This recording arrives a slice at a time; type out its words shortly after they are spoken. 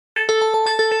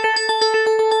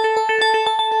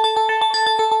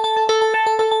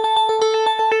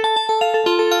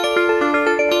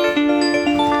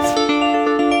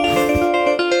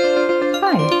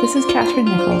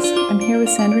Catherine Nichols. I'm here with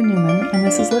Sandra Newman, and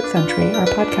this is Lit Century, our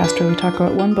podcast where we talk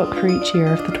about one book for each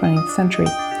year of the 20th century.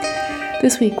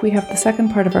 This week, we have the second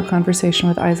part of our conversation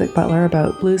with Isaac Butler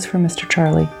about Blues for Mr.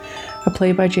 Charlie, a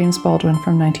play by James Baldwin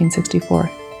from 1964.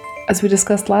 As we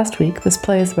discussed last week, this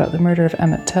play is about the murder of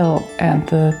Emmett Till and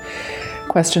the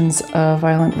questions of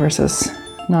violent versus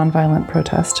nonviolent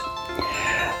protest.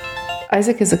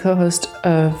 Isaac is a co-host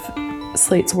of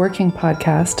Slate's Working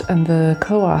podcast and the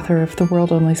co-author of The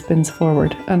World Only Spins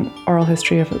Forward, an oral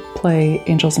history of the play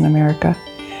Angels in America.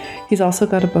 He's also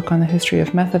got a book on the history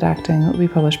of method acting that will be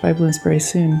published by Bloomsbury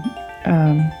soon.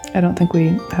 I don't think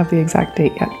we have the exact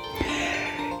date yet.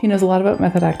 He knows a lot about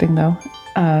method acting, though.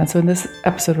 So in this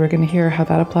episode, we're going to hear how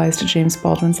that applies to James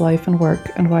Baldwin's life and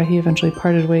work and why he eventually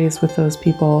parted ways with those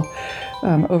people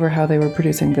over how they were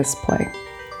producing this play.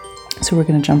 So we're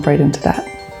going to jump right into that.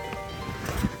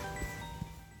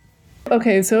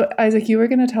 Okay, so Isaac, you were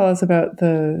going to tell us about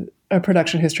the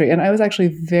production history, and I was actually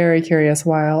very curious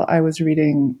while I was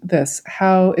reading this,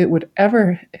 how it would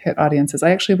ever hit audiences. I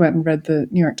actually went and read the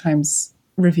New York Times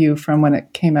review from when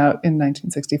it came out in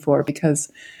 1964, because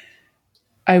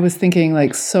I was thinking,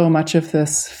 like, so much of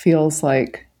this feels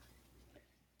like,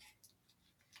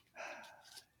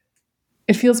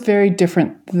 it feels very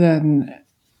different than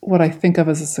what I think of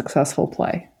as a successful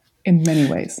play in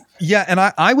many ways. Yeah, and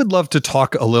I would love to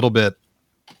talk a little bit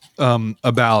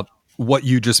about what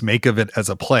you just make of it as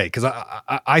a play, because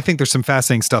I think there's some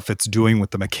fascinating stuff it's doing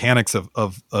with the mechanics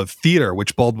of theater,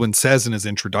 which Baldwin says in his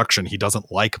introduction he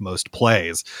doesn't like most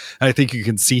plays, and I think you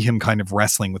can see him kind of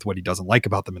wrestling with what he doesn't like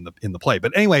about them in the play.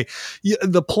 But anyway,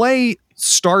 the play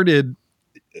started.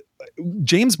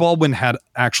 James Baldwin had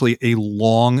actually a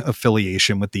long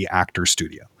affiliation with the Actors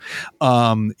Studio.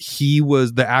 He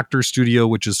was the Actors Studio,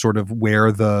 which is sort of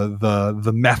where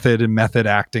the method and method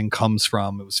acting comes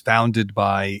from. It was founded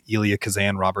by Elia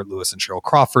Kazan, Robert Lewis, and Cheryl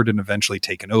Crawford, and eventually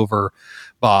taken over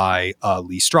by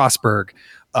Lee Strasberg.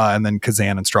 And then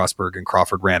Kazan and Strasberg and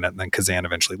Crawford ran it, and then Kazan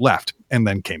eventually left and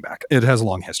then came back. It has a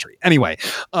long history. Anyway,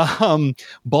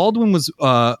 Baldwin was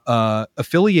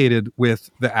affiliated with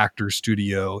the Actors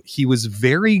Studio. He was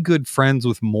very good friends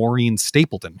with Maureen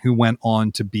Stapleton, who went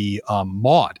on to be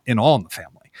Maude in All in the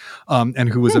Family, and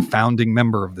who was a founding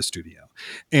member of the studio.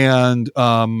 And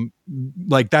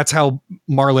that's how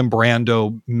Marlon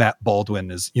Brando met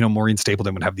Baldwin. Is, Maureen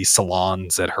Stapleton would have these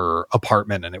salons at her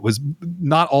apartment, and it was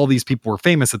not all these people were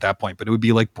famous at that point, but it would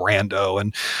be like Brando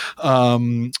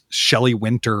and Shelley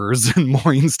Winters and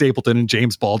Maureen Stapleton and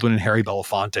James Baldwin and Harry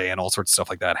Belafonte and all sorts of stuff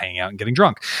like that, hanging out and getting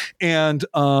drunk. And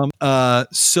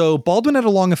so Baldwin had a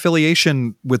long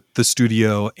affiliation with the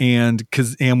studio and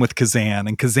with Kazan,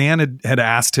 and Kazan had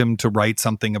asked him to write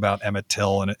something about Emmett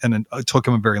Till, and it took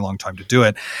him a very long time to do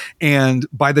it. And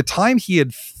by the time he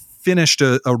had finished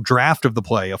a draft of the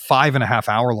play, a 5.5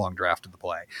 hour long draft of the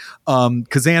play,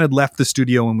 Kazan had left the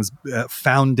studio and was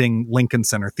founding Lincoln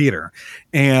Center Theater.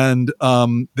 And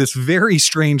this very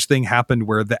strange thing happened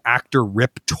where the actor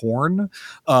Rip Torn,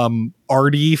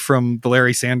 Artie from the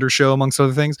Larry Sanders Show, amongst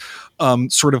other things,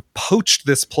 sort of poached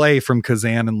this play from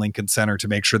Kazan and Lincoln Center to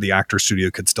make sure the Actors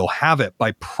Studio could still have it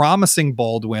by promising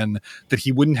Baldwin that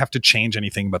he wouldn't have to change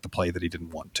anything about the play that he didn't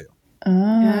want to.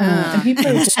 And he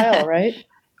plays Lyle, right?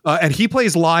 And he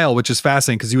plays Lyle, which is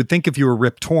fascinating, because you would think if you were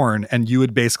Rip Torn and you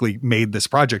had basically made this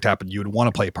project happen, you would want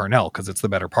to play Parnell because it's the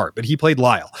better part. But he played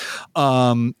Lyle.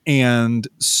 And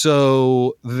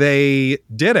so they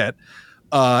did it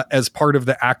as part of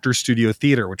the Actors Studio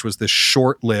Theater, which was this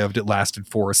short-lived, it lasted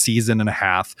for a season and a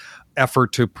half,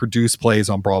 effort to produce plays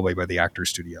on Broadway by the Actors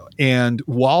Studio. And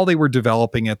while they were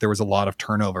developing it, there was a lot of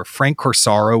turnover. Frank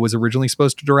Corsaro was originally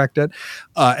supposed to direct it,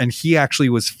 and he actually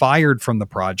was fired from the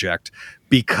project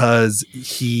because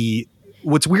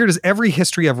what's weird is every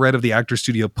history I've read of the Actors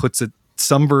Studio puts it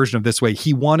some version of this way.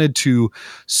 He wanted to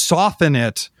soften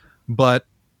it, but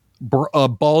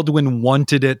Baldwin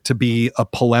wanted it to be a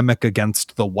polemic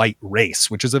against the white race,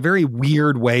 which is a very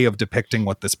weird way of depicting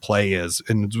what this play is,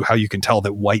 and how you can tell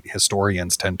that white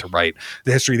historians tend to write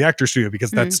the history of the Actors Studio,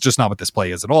 because that's just not what this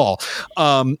play is at all.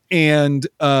 So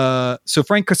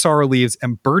Frank Corsaro leaves,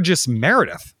 and Burgess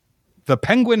Meredith, the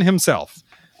Penguin himself,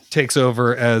 takes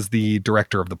over as the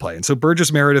director of the play. And so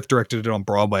Burgess Meredith directed it on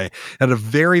Broadway. It had a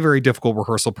very, very difficult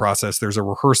rehearsal process. There's a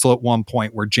rehearsal at one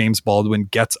point where James Baldwin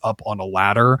gets up on a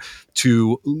ladder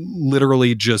to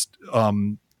literally just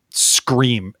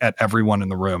scream at everyone in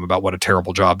the room about what a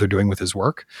terrible job they're doing with his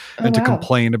work, and to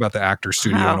complain about the Actors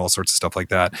Studio and all sorts of stuff like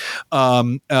that.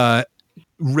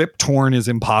 Rip Torn is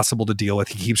impossible to deal with.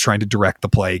 He keeps trying to direct the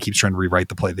play. He keeps trying to rewrite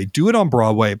the play. They do it on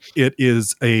Broadway. It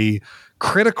is a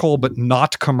critical but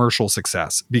not commercial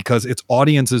success because its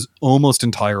audience is almost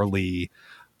entirely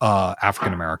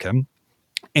African American,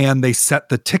 and they set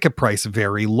the ticket price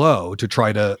very low to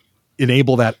try to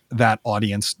enable that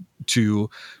audience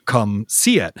to come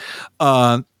see it.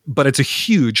 But it's a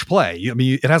huge play. I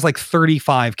mean, it has like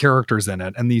 35 characters in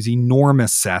it and these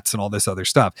enormous sets and all this other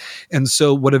stuff. And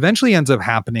so what eventually ends up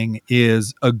happening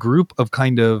is a group of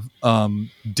kind of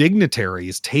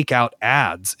dignitaries take out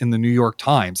ads in the New York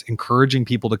Times encouraging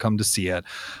people to come to see it.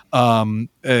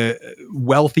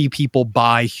 Wealthy people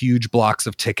buy huge blocks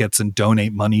of tickets and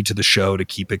donate money to the show to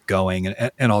keep it going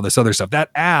and all this other stuff. That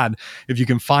ad, if you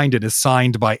can find it, is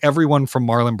signed by everyone from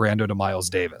Marlon Brando to Miles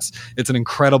Davis. It's an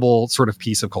incredible sort of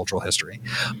piece of cultural history.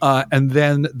 And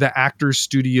then the Actors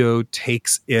Studio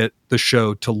takes the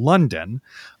show to London.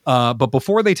 But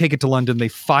before they take it to London, they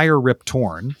fire Rip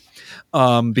Torn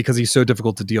because he's so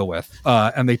difficult to deal with.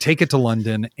 And they take it to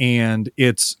London, and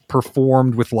it's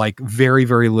performed with like very,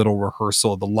 very little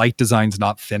rehearsal. The light design's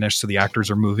not finished, so the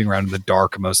actors are moving around in the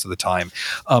dark most of the time.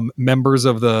 Members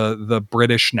of the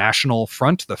British National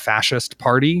Front, the fascist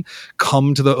party,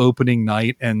 come to the opening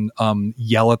night and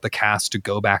yell at the cast to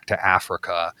go back to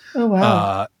Africa. Oh,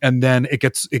 wow. And then it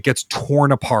gets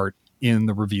torn apart in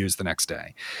the reviews the next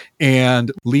day.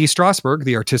 And Lee Strasberg,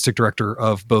 the artistic director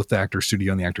of both the Actors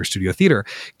Studio and the Actors Studio Theater,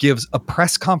 gives a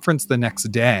press conference the next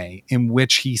day in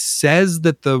which he says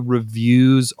that the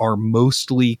reviews are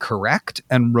mostly correct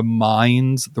and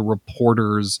reminds the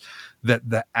reporters that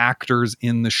the actors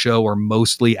in the show are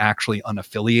mostly actually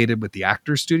unaffiliated with the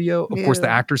Actors Studio. Of course, the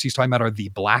actors he's talking about are the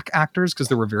black actors, because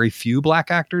there were very few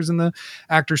black actors in the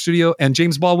Actors Studio. And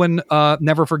James Baldwin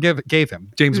never forgave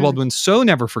him. James Baldwin so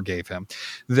never forgave him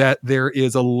that there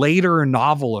is a later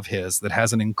novel of his that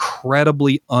has an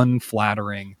incredibly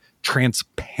unflattering,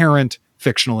 transparent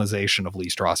fictionalization of Lee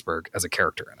Strasberg as a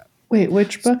character in it. Wait,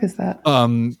 which book is that?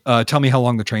 Tell Me How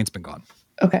Long the Train's Been Gone.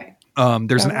 Okay.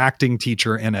 There's an acting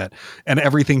teacher in it, and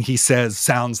everything he says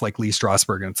sounds like Lee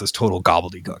Strasberg, and it's this total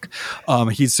gobbledygook.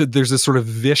 There's this sort of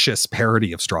vicious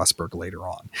parody of Strasberg later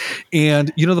on.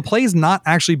 And, the play's not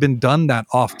actually been done that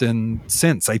often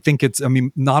since. I think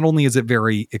not only is it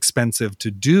very expensive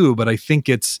to do, but I think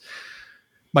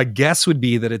my guess would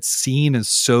be that it's seen as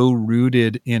so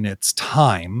rooted in its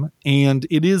time, and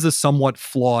it is a somewhat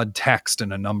flawed text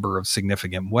in a number of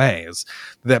significant ways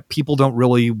that people don't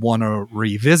really want to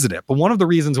revisit it. But one of the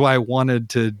reasons why I wanted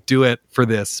to do it for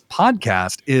this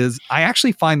podcast is I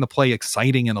actually find the play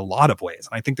exciting in a lot of ways.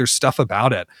 And I think there's stuff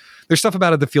about it. There's stuff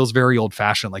about it that feels very old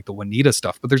fashioned, like the Juanita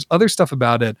stuff, but there's other stuff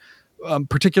about it,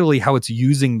 particularly how it's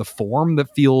using the form,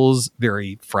 that feels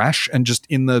very fresh. And just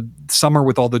in the summer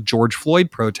with all the George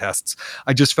Floyd protests,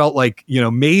 I just felt like,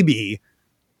 maybe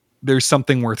there's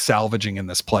something worth salvaging in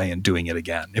this play and doing it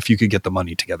again, if you could get the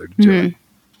money together to do it.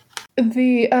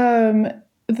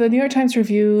 The New York Times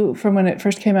review from when it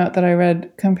first came out that I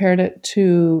read compared it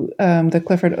to the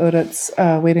Clifford Odets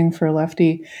Waiting for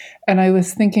Lefty. And I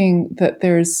was thinking that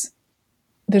there's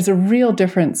a real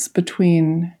difference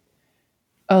between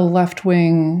a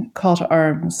left-wing call to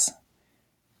arms,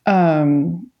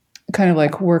 kind of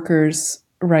like workers'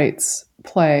 rights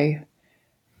play,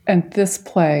 and this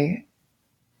play.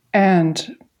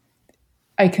 And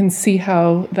I can see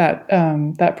how that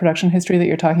production history that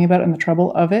you're talking about and the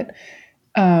trouble of it,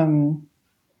 that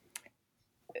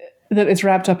is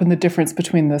wrapped up in the difference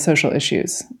between the social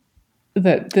issues.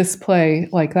 That this play,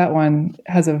 like that one,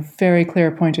 has a very clear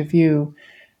point of view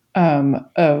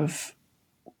of,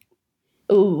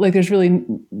 like,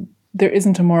 there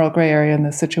isn't a moral gray area in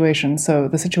this situation. So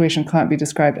the situation can't be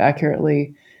described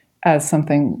accurately as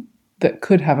something that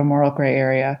could have a moral gray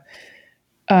area.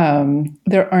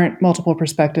 There aren't multiple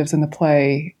perspectives in the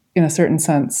play in a certain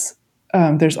sense.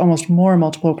 There's almost more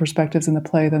multiple perspectives in the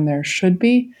play than there should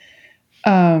be.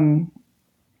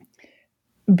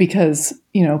 Because,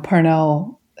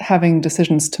 Parnell having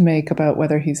decisions to make about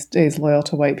whether he stays loyal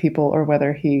to white people or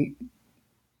whether he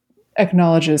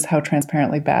acknowledges how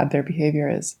transparently bad their behavior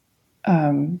is,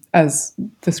 as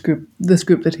this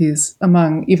group that he's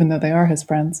among, even though they are his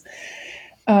friends.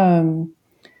 But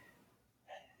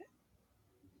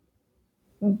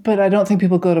I don't think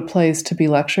people go to plays to be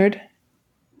lectured.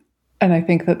 And I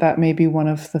think that may be one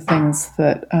of the things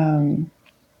that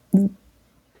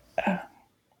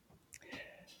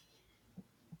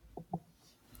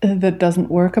that doesn't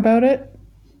work about it.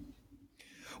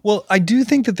 Well, I do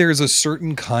think that there's a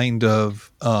certain kind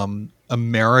of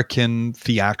American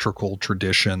theatrical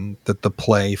tradition that the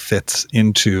play fits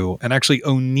into. And actually,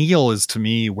 O'Neill is, to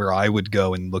me, where I would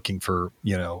go in looking for,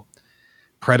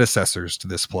 predecessors to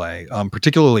this play,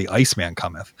 particularly Iceman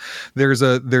Cometh. There's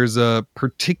a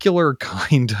particular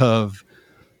kind of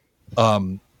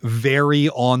very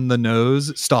on the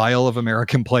nose style of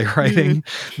American playwriting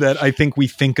that I think we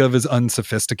think of as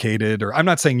unsophisticated. Or I'm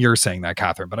not saying you're saying that,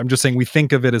 Catherine, but I'm just saying we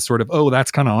think of it as sort of, oh, that's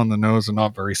kind of on the nose and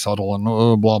not very subtle and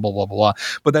blah, blah, blah, blah.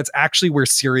 But that's actually where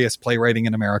serious playwriting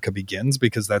in America begins,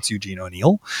 because that's Eugene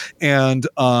O'Neill. And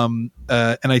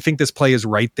I think this play is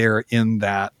right there in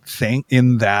that thing,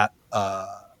 in that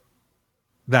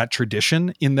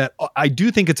tradition, in that I do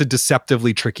think it's a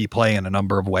deceptively tricky play in a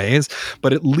number of ways,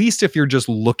 but at least if you're just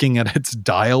looking at its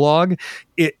dialogue,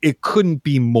 it couldn't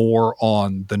be more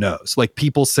on the nose. Like,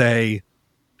 people say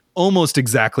almost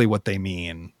exactly what they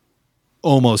mean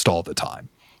almost all the time.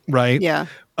 Right. Yeah.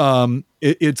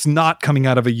 It's not coming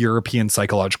out of a European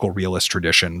psychological realist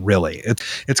tradition, really.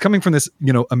 It's coming from this,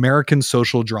 American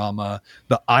social drama.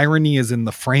 The irony is in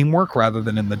the framework rather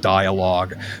than in the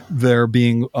dialogue. There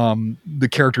being, the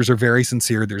characters are very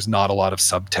sincere. There's not a lot of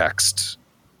subtext,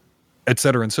 et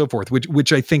cetera, and so forth,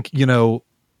 which I think,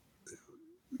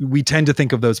 we tend to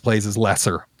think of those plays as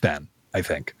lesser than, I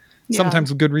think. Yeah. Sometimes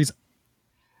with good reason.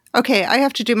 Okay, I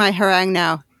have to do my harangue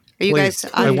now. Are you Please.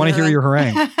 guys? I want to hear your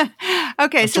harangue.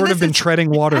 Okay, I've sort of been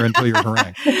treading water until your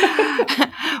harangue.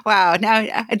 Wow.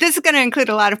 Now, this is going to include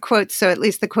a lot of quotes, so at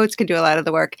least the quotes can do a lot of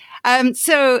the work.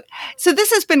 So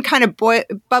this has been kind of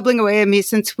bubbling away at me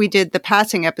since we did the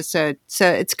passing episode. So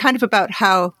it's kind of about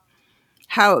how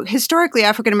historically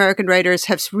African American writers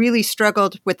have really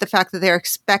struggled with the fact that they're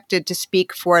expected to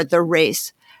speak for the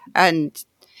race, and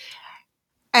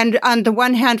on the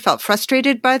one hand felt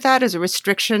frustrated by that as a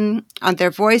restriction on their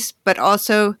voice, but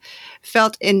also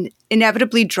felt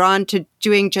inevitably drawn to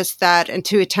doing just that and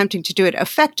to attempting to do it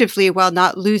effectively while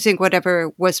not losing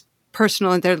whatever was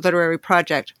personal in their literary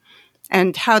project.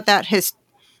 And how that has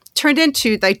turned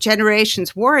into like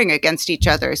generations warring against each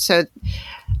other. So,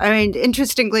 I mean,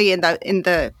 interestingly, in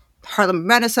the Harlem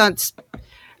Renaissance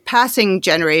passing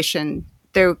generation,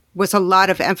 there was a lot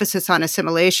of emphasis on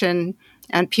assimilation,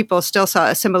 and people still saw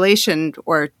assimilation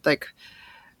or like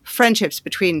friendships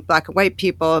between Black and white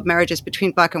people, marriages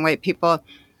between Black and white people,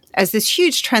 as this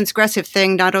huge transgressive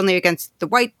thing, not only against the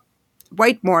white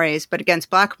mores, but against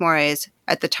Black mores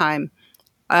at the time.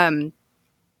 But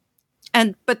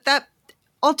that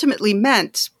ultimately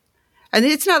meant, and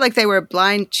it's not like they were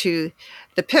blind to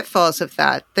the pitfalls of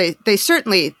that. They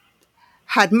certainly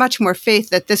had much more faith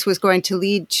that this was going to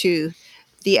lead to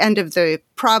the end of the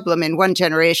problem in one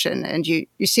generation. And you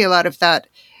see a lot of that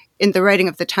in the writing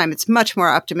of the time. It's much more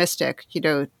optimistic,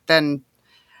 than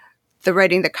the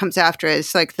writing that comes after it.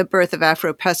 It's like the birth of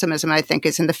Afro-pessimism, I think,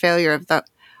 is in the failure of the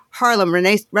Harlem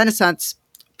Renaissance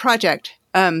project.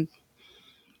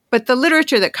 But the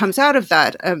literature that comes out of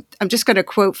that, I'm just going to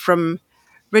quote from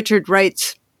Richard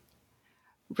Wright's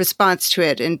response to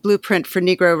it in Blueprint for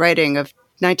Negro Writing of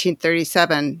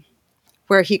 1937,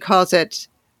 where he calls it,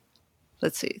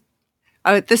 let's see.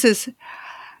 This is,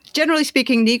 generally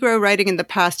speaking, Negro writing in the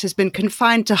past has been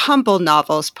confined to humble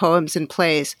novels, poems, and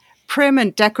plays, prim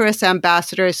and decorous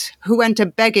ambassadors who went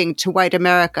a-begging to white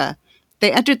America.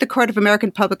 They entered the court of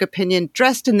American public opinion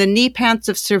dressed in the knee pants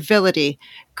of servility,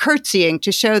 curtsying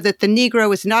to show that the Negro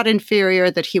was not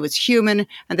inferior, that he was human,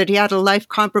 and that he had a life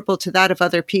comparable to that of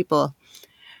other people.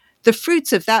 The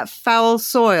fruits of that foul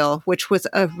soil, which was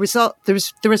the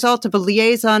result of a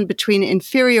liaison between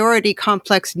inferiority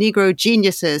complex Negro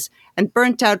geniuses and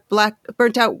burnt out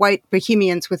white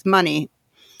bohemians with money.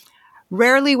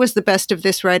 Rarely was the best of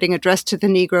this writing addressed to the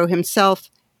Negro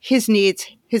himself, his needs,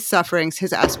 his sufferings,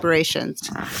 his aspirations.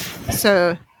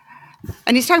 So,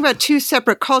 and he's talking about two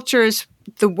separate cultures.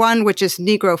 The one, which is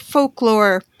Negro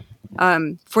folklore,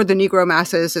 for the Negro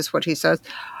masses, is what he says.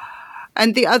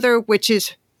 And the other, which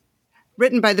is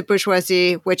written by the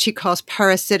bourgeoisie, which he calls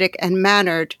parasitic and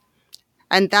mannered,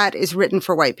 and that is written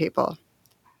for white people.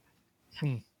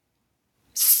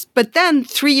 But then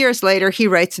 3 years later, he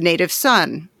writes Native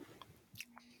Son,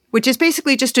 which is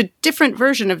basically just a different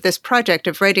version of this project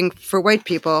of writing for white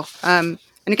people. And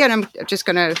again, I'm just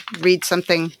going to read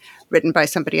something written by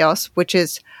somebody else, which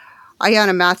is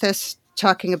Ayanna Mathis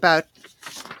talking about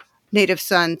Native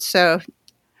Son. So,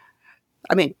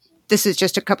 I mean, this is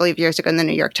just a couple of years ago in the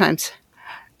New York Times.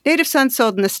 Native Son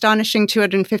sold an astonishing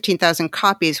 215,000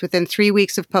 copies within 3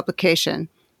 weeks of publication.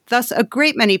 Thus, a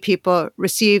great many people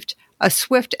received a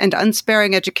swift and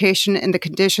unsparing education in the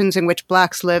conditions in which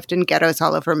Blacks lived in ghettos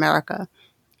all over America.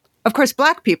 Of course,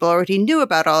 Black people already knew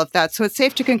about all of that, so it's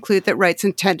safe to conclude that Wright's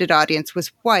intended audience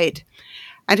was white.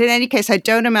 And in any case, I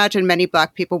don't imagine many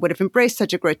Black people would have embraced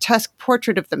such a grotesque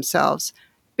portrait of themselves.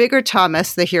 Bigger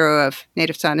Thomas, the hero of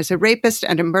Native Son, is a rapist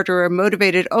and a murderer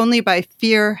motivated only by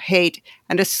fear, hate,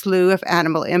 and a slew of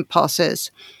animal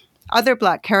impulses. Other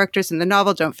Black characters in the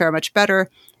novel don't fare much better.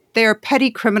 they are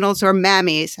petty criminals or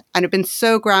mammies and have been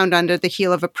so ground under the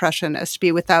heel of oppression as to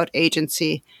be without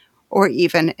agency or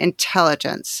even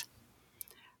intelligence.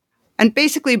 And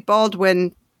basically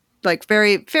Baldwin, like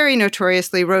very, very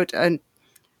notoriously wrote an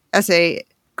essay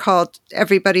called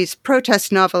Everybody's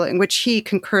Protest Novel, in which he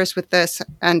concurs with this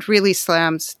and really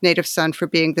slams Native Son for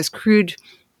being this crude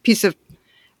piece of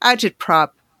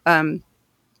agitprop.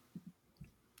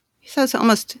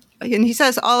 He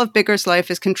says all of Bigger's life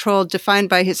is controlled, defined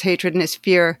by his hatred and his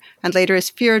fear, and later his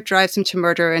fear drives him to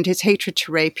murder and his hatred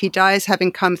to rape. He dies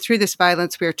having come through this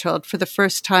violence, we are told, for the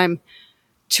first time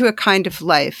to a kind of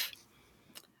life.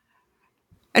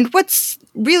 And what's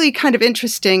really kind of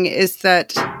interesting is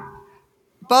that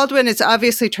Baldwin is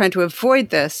obviously trying to avoid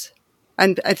this.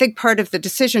 And I think part of the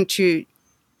decision to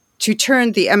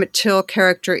turn the Emmett Till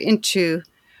character into,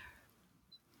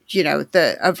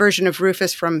 a version of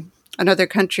Rufus from another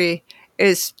country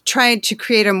is trying to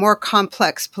create a more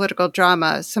complex political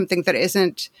drama, something that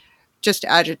isn't just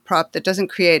agitprop, that doesn't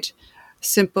create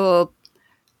simple,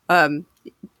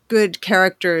 good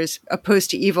characters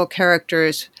opposed to evil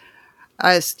characters.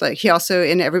 As like he also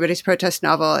in Everybody's Protest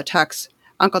Novel attacks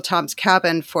Uncle Tom's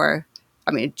Cabin for,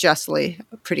 justly,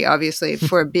 pretty obviously,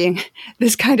 for being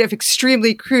this kind of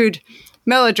extremely crude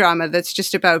melodrama that's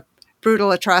just about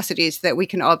brutal atrocities that we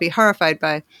can all be horrified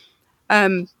by.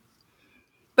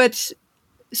 But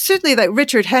certainly, like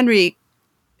Richard Henry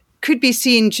could be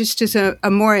seen just as a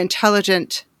more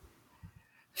intelligent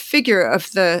figure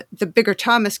of the Bigger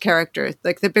Thomas character.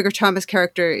 Like the Bigger Thomas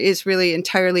character is really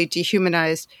entirely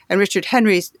dehumanized, and Richard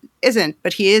Henry's isn't,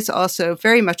 but he is also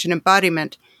very much an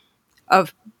embodiment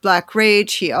of Black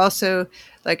rage. He also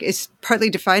is partly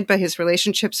defined by his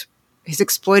relationships, his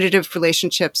exploitative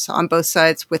relationships on both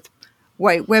sides with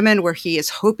white women, where he is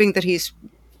hoping that he's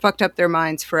fucked up their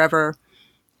minds forever.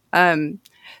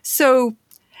 So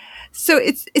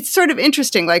it's sort of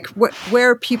interesting,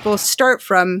 where people start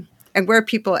from and where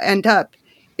people end up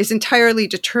is entirely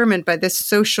determined by this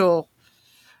social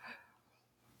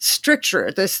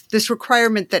stricture, this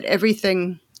requirement that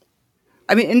everything.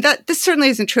 And that this certainly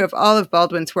isn't true of all of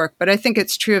Baldwin's work, but I think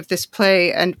it's true of this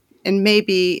play, and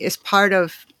maybe is part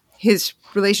of his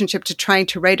relationship to trying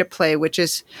to write a play, which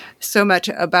is so much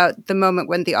about the moment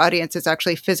when the audience is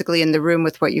actually physically in the room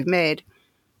with what you've made.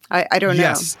 I don't know.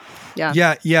 Yes.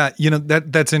 Yeah.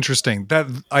 That's interesting. That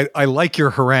I like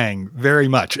your harangue very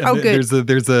much. And good.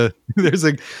 There's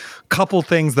a couple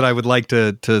things that I would like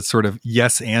to sort of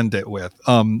yes and it with.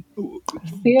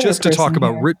 Just to talk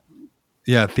about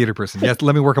theater person. Yes,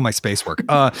 let me work on my space work.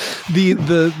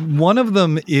 The one of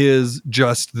them is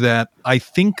just that I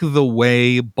think the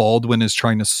way Baldwin is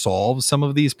trying to solve some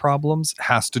of these problems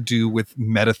has to do with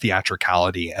meta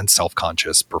theatricality and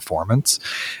self-conscious performance.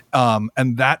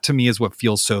 And that to me is what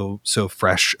feels so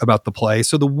fresh about the play.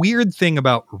 So the weird thing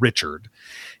about Richard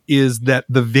is that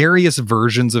the various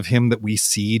versions of him that we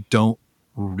see don't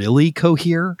really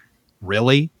cohere.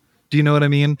 Really? Do you know what I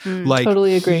mean?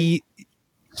 Totally agree.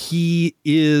 He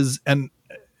is, and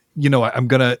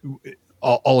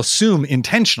I'll assume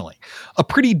intentionally, a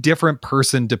pretty different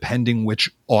person depending which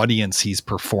audience he's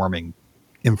performing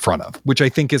in front of, which I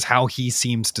think is how he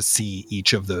seems to see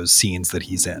each of those scenes that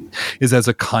he's in, is as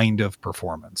a kind of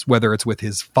performance, whether it's with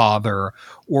his father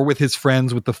or with his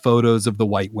friends with the photos of the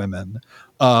white women,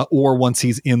 or once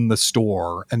he's in the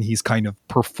store and he's kind of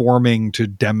performing to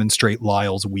demonstrate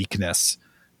Lyle's weakness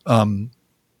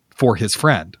for his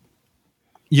friend.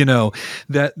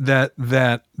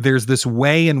 That there's this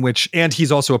way in which, and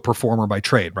he's also a performer by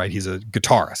trade, right? He's a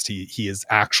guitarist. He is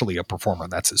actually a performer.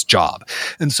 That's his job.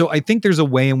 And so I think there's a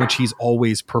way in which he's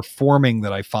always performing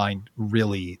that I find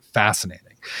really fascinating.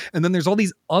 And then there's all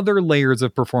these other layers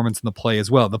of performance in the play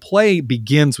as well. The play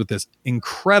begins with this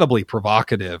incredibly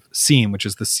provocative scene, which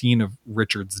is the scene of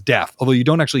Richard's death. Although you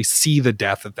don't actually see the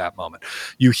death at that moment.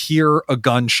 You hear a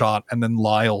gunshot, and then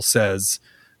Lyle says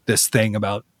this thing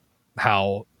about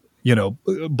how,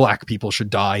 Black people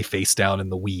should die face down in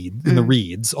the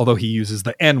reeds, although he uses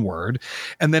the N-word.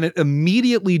 And then it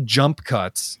immediately jump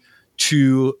cuts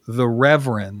to the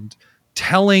Reverend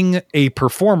telling a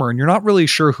performer, and you're not really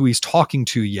sure who he's talking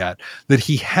to yet, that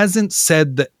he hasn't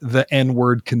said the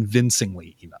N-word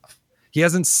convincingly enough. He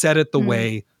hasn't said it the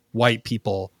way white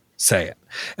people say it.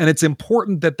 And it's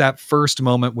important that that first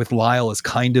moment with Lyle is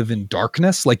kind of in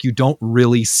darkness, like you don't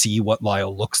really see what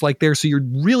Lyle looks like there. So you're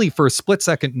really for a split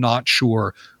second not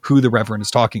sure who the Reverend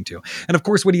is talking to. And of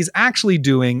course, what he's actually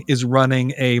doing is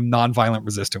running a nonviolent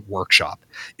resistant workshop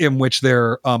in which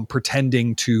they're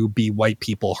pretending to be white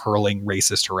people hurling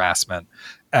racist harassment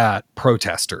at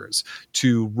protesters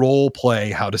to role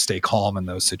play how to stay calm in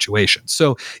those situations.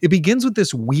 So it begins with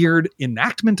this weird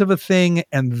enactment of a thing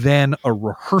and then a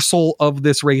rehearsal of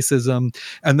this racism.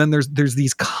 And then there's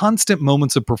these constant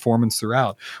moments of performance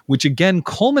throughout, which again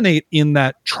culminate in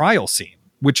that trial scene,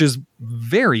 which is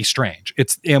very strange.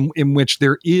 It's in which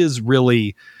there is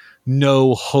really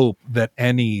no hope that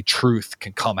any truth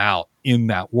can come out in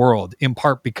that world, in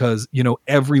part because, you know,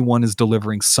 everyone is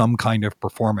delivering some kind of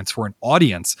performance for an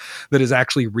audience that is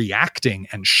actually reacting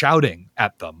and shouting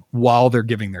at them while they're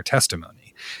giving their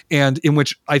testimony. And in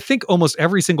which I think almost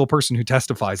every single person who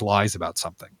testifies lies about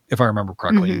something, if I remember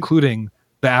correctly, including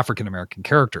the African-American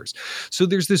characters. So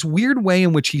there's this weird way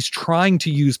in which he's trying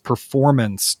to use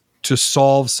performance to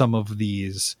solve some of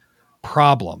these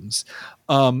problems.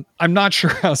 I'm not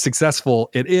sure how successful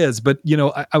it is, but you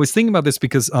know, I was thinking about this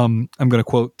because I'm going to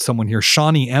quote someone here,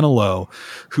 Shawnee Anilo,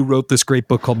 who wrote this great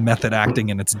book called Method Acting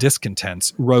and Its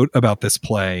Discontents, wrote about this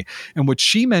play. And what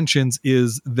she mentions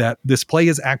is that this play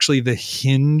is actually the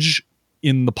hinge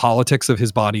in the politics of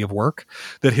his body of work,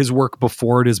 that his work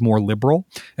before it is more liberal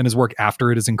and his work after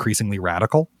it is increasingly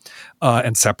radical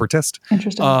and separatist.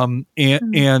 Interesting.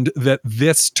 And that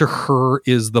this to her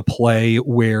is the play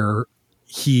where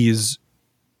he's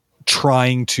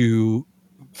trying to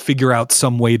figure out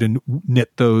some way to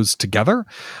knit those together.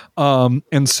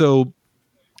 And so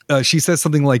she says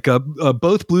something like,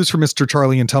 both Blues for Mr.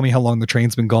 Charlie and Tell Me How Long the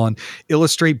Train's Been Gone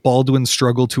illustrate Baldwin's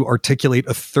struggle to articulate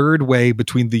a third way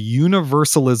between the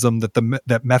universalism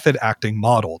that method acting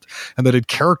modeled and that had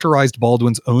characterized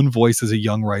Baldwin's own voice as a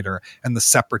young writer and the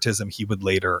separatism he would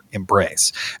later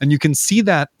embrace. And you can see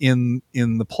that in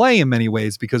the play in many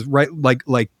ways because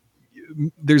like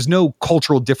there's no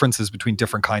cultural differences between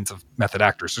different kinds of method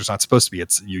actors. There's not supposed to be.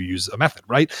 It's you use a method,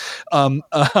 right?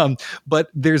 But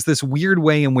there's this weird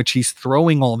way in which he's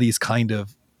throwing all these kind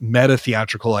of meta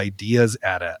theatrical ideas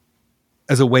at it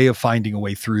as a way of finding a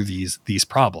way through these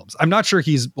problems. I'm not sure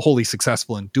he's wholly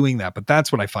successful in doing that, but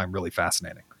that's what I find really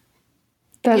fascinating.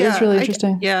 That is really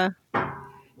interesting. Yeah,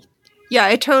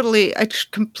 I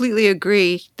completely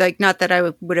agree. Like, not that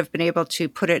I would have been able to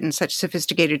put it in such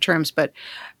sophisticated terms, but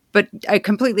I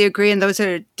completely agree. And those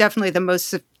are definitely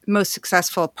the most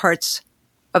successful parts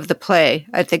of the play.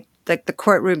 I think like the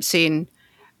courtroom scene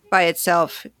by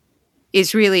itself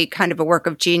is really kind of a work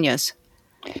of genius.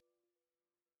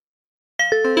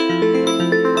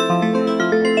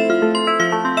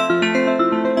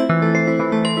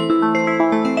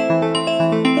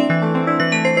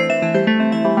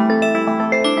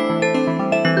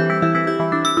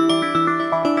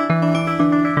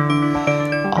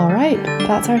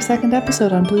 That's our second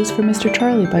episode on Blues for Mr.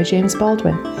 Charlie by James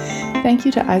Baldwin. Thank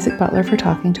you to Isaac Butler for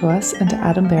talking to us and to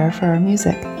Adam Bear for our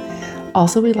music.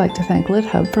 Also, we'd like to thank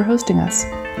LitHub for hosting us.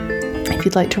 If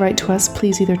you'd like to write to us,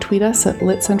 please either tweet us at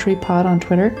LitCenturyPod on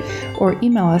Twitter or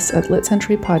email us at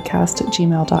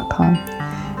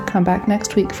litcenturypodcast@gmail.com. Come back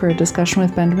next week for a discussion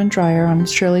with Benjamin Dreyer on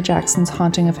Shirley Jackson's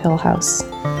Haunting of Hill House.